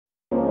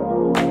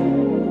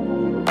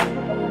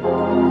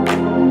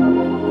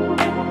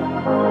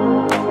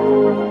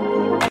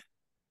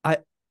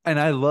And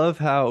I love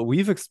how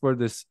we've explored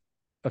this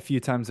a few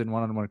times in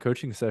one-on-one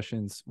coaching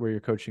sessions where you're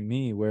coaching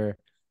me, where,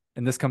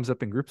 and this comes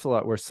up in groups a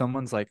lot, where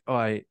someone's like, oh,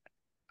 I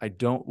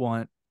don't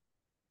want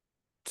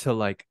to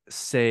like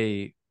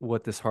say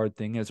what this hard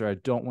thing is, or I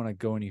don't want to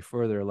go any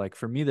further. Like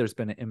for me, there's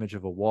been an image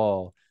of a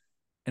wall.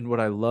 And what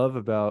I love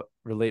about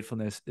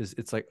relatefulness is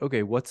it's like,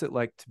 okay, what's it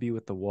like to be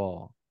with the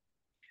wall?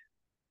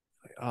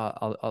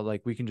 I'll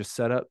like, we can just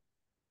set up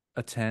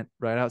a tent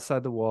right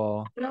outside the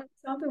wall. It's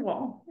on the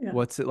wall. Yeah.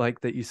 What's it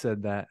like that you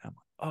said that? I'm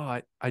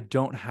like, oh, I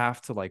don't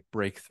have to like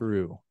break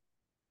through.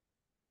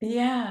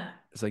 Yeah.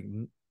 It's like,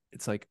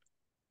 it's like,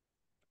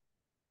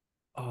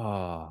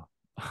 oh,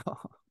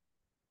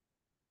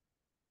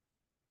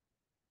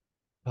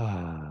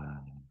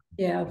 ah,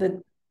 Yeah.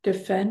 The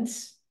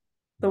defense,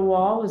 the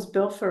wall was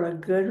built for a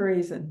good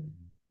reason.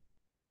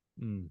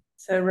 mm,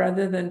 So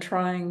rather than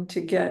trying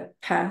to get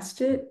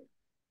past it,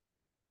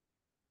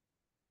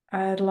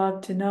 I'd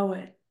love to know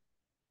it.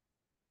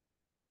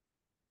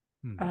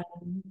 mm,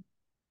 Um,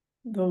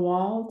 the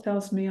wall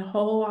tells me a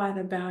whole lot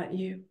about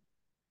you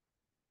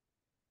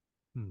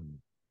mm,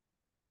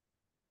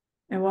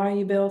 and why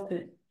you built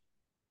it.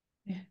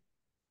 Yeah.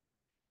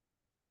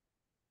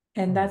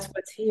 And that's mm,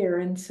 what's here.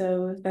 And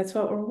so that's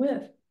what we're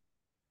with.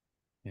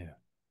 yeah.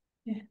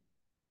 Yeah.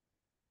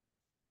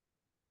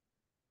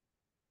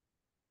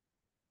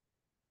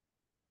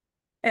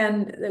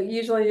 And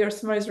usually your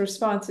somebody's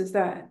response is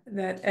that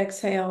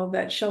exhale,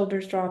 that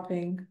shoulders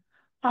dropping.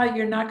 Oh,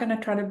 you're not going to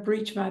try to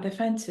breach my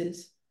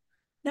defenses.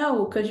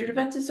 No, because your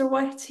defenses are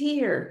what's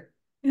here.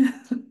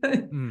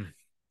 Mm,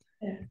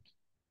 Yeah,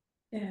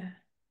 yeah,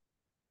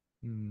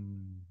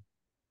 mm,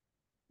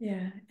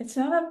 yeah. It's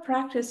not a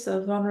practice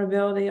of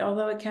vulnerability,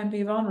 although it can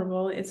be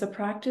vulnerable. It's a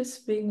practice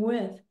being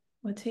with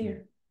what's mm,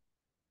 here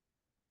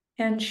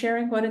and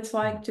sharing what it's mm,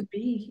 like to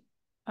be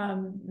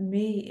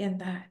me in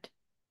that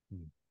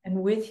mm,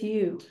 and with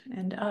you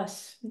and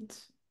us.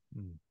 It's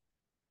mm.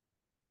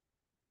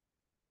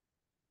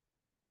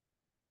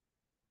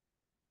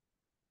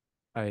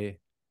 I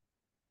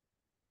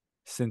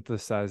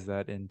synthesize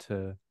that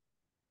into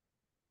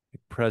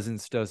like,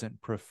 presence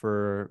doesn't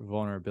prefer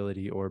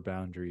vulnerability or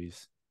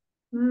boundaries,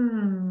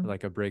 mm,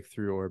 like a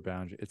breakthrough or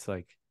boundary. It's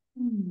like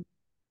mm,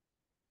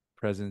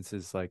 presence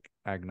is like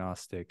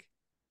agnostic.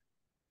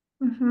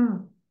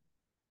 hmm